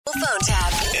Phone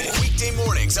tap. And weekday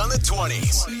mornings on the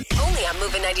 20s. Only on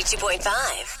Moving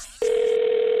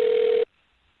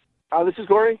 92.5. This is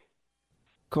Corey.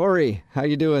 Corey, how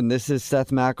you doing? This is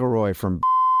Seth McElroy from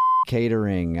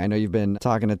Catering. I know you've been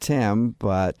talking to Tim,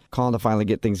 but calling to finally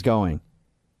get things going.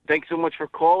 Thanks so much for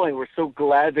calling. We're so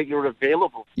glad that you're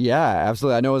available. Yeah,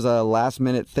 absolutely. I know it was a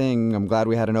last-minute thing. I'm glad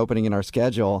we had an opening in our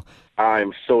schedule.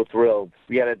 I'm so thrilled.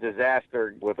 We had a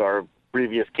disaster with our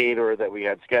previous caterer that we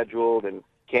had scheduled and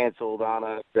canceled on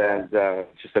us, and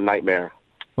it's just a nightmare.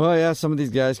 Well, yeah, some of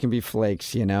these guys can be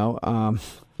flakes, you know.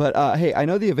 But hey, I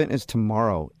know the event is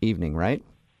tomorrow evening, right?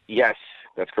 Yes,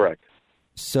 that's correct.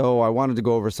 So I wanted to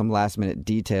go over some last-minute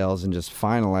details and just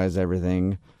finalize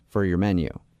everything for your menu.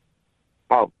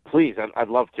 Oh, please, I'd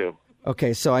love to.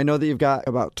 Okay, so I know that you've got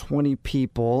about 20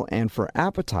 people, and for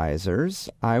appetizers,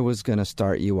 I was going to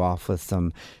start you off with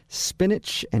some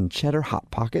spinach and cheddar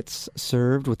Hot Pockets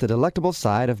served with a delectable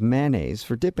side of mayonnaise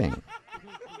for dipping.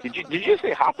 Did you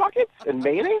say Hot Pockets and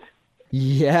mayonnaise?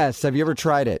 Yes, have you ever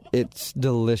tried it? It's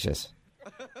delicious.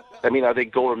 I mean, are they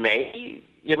gourmet,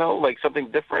 you know, like something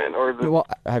different? Or Well,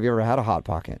 have you ever had a Hot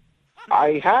Pocket?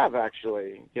 I have,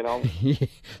 actually, you know.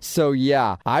 So,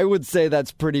 yeah, I would say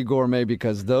that's pretty gourmet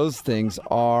because those things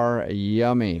are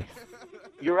yummy.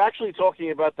 You're actually talking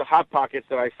about the Hot Pockets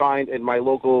that I find in my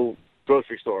local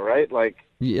grocery store, right? Like,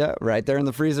 Yeah, right there in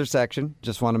the freezer section.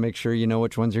 Just want to make sure you know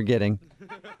which ones you're getting.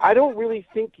 I don't really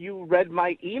think you read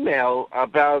my email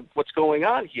about what's going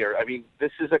on here. I mean,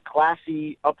 this is a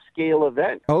classy, upscale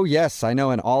event. Oh, yes, I know,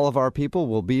 and all of our people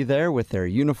will be there with their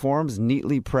uniforms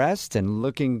neatly pressed and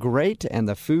looking great, and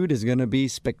the food is going to be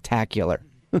spectacular.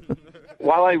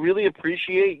 While I really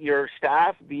appreciate your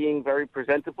staff being very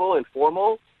presentable and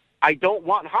formal, I don't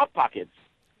want Hot Pockets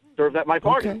served at my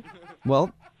party. Okay.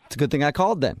 Well, it's a good thing I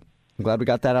called then. I'm glad we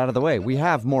got that out of the way. We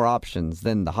have more options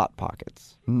than the Hot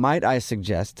Pockets. Might I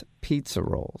suggest pizza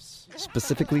rolls,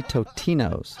 specifically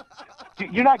Totino's?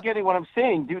 Dude, you're not getting what I'm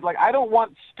saying, dude. Like, I don't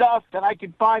want stuff that I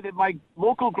can find at my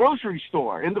local grocery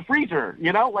store in the freezer,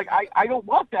 you know? Like, I don't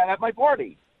want that at my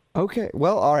party. Okay,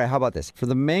 well, all right, how about this? For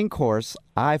the main course,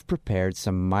 I've prepared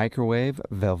some microwave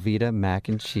Velveeta mac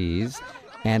and cheese,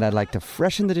 and I'd like to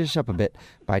freshen the dish up a bit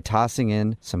by tossing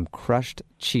in some crushed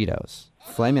Cheetos.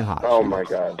 Flaming hot. Oh, my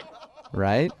God.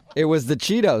 Right? It was the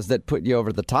Cheetos that put you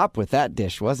over the top with that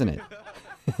dish, wasn't it?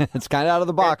 It's kind of out of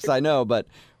the box, I know, but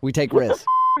we take risks.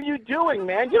 What are you doing,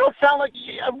 man? You don't sound like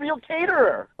a real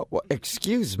caterer. Well,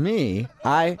 excuse me.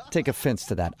 I take offense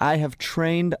to that. I have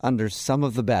trained under some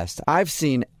of the best. I've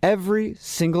seen every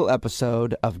single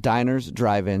episode of Diners,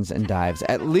 Drive-Ins, and Dives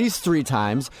at least 3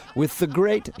 times with the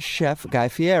great Chef Guy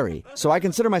Fieri. So I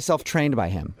consider myself trained by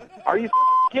him. Are you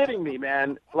kidding me,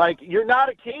 man? Like, you're not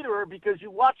a caterer because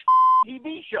you watch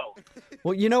TV shows.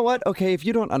 Well, you know what? Okay, if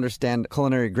you don't understand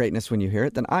culinary greatness when you hear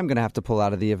it, then I'm going to have to pull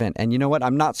out of the event. And you know what?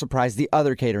 I'm not surprised the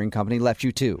other catering company left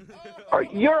you too.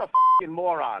 You're a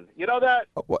moron. You know that?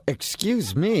 Well,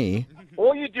 excuse me.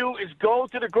 All you do is go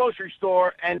to the grocery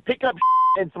store and pick up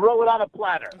and throw it on a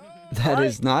platter. That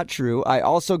is not true. I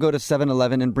also go to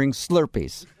 7-Eleven and bring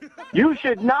Slurpees. You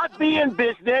should not be in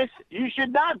business. You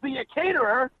should not be a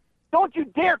caterer. Don't you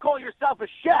dare call yourself a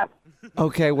chef.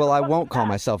 Okay, well, I won't call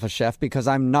myself a chef because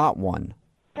I'm not one.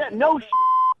 Yeah, no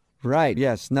Right,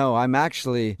 yes. No, I'm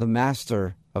actually the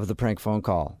master of the prank phone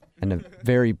call and a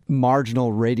very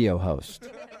marginal radio host.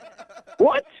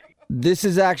 What? This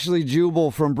is actually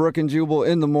Jubal from Brook and Jubal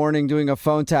in the morning doing a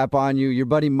phone tap on you. Your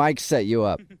buddy Mike set you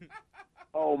up.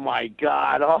 Oh, my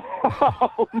God.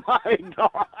 Oh, my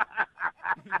God.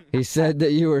 He said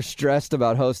that you were stressed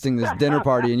about hosting this dinner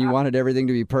party and you wanted everything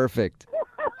to be perfect.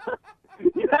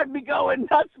 You had me going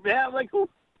nuts, man. Like, you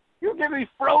give me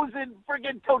frozen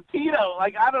friggin' Totino.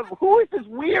 Like, who is this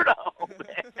weirdo,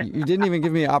 man? You didn't even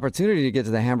give me an opportunity to get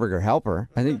to the hamburger helper.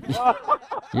 I think,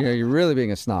 you're really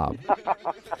being a snob.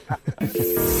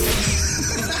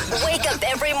 Wake up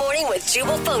every morning with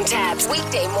Jubal phone tabs.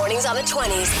 Weekday mornings on the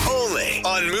 20s. Only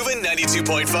on Moving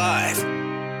 92.5.